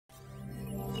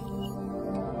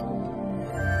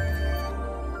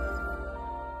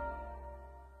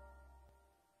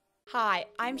Hi,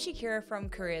 I'm Shakira from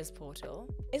Careers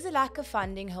Portal. Is a lack of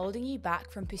funding holding you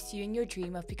back from pursuing your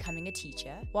dream of becoming a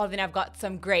teacher? Well, then I've got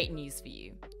some great news for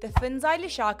you. The Funza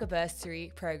Lushaka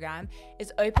Bursary program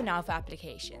is open now for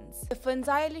applications. The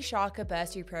Funza Lushaka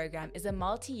Bursary program is a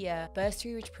multi-year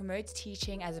bursary which promotes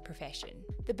teaching as a profession.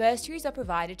 The bursaries are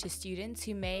provided to students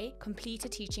who may complete a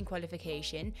teaching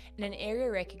qualification in an area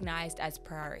recognized as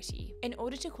priority. In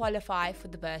order to qualify for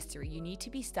the bursary, you need to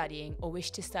be studying or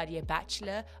wish to study a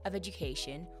Bachelor of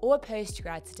Education or a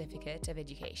Postgrad Certificate of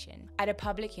Education at a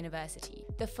public university.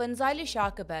 The Funza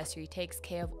Lushaka Bursary takes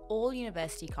care of all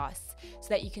university costs so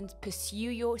that you can pursue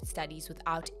your studies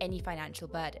without any financial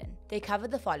burden. They cover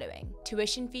the following: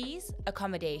 tuition fees,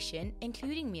 accommodation,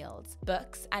 including meals,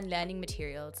 books and learning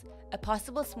materials, a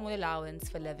possible small allowance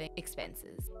for living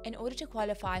expenses. In order to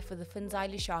qualify for the Funza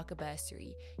Lushaka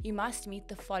Bursary, you must meet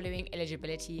the following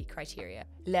eligibility criteria: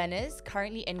 learners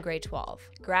currently in grade 12,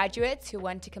 graduates who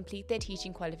want to complete their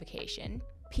teaching qualification,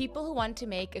 people who want to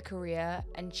make a career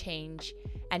and change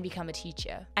and become a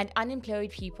teacher, and unemployed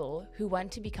people who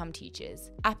want to become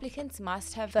teachers. Applicants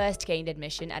must have first gained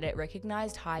admission at a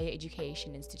recognized higher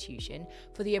education institution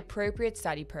for the appropriate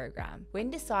study program. When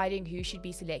deciding who should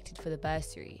be selected for the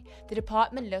bursary, the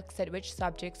department looks at which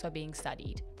subjects are being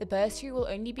studied. The bursary will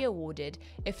only be awarded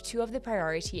if 2 of the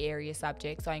priority area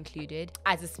subjects are included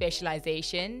as a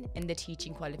specialization in the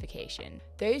teaching qualification.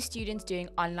 Those students doing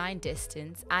online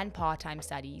distance and part-time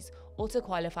studies also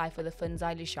qualify for the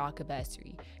Funza Lushaka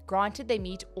Bursary, granted they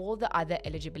meet all the other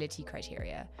eligibility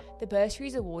criteria. The bursary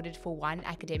is awarded for 1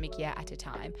 academic year at a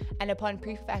time, and upon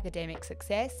proof of academic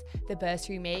success, the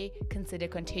bursary may consider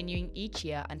continuing each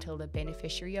year until the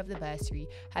beneficiary of the bursary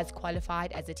has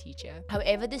qualified as a teacher.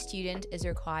 However, the student is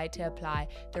required to apply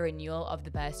the renewal of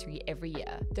the bursary every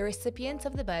year. The recipients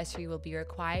of the bursary will be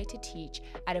required to teach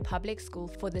at a public school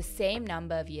for the same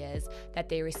number of years that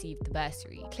they received the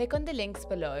bursary. Click on the links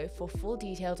below for full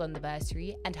details on the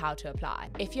bursary and how to apply.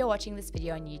 If you're watching this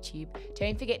video on YouTube,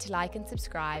 don't forget to like and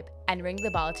subscribe and ring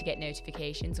the bell to get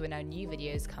notifications when our new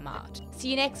videos come out. See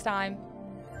you next time!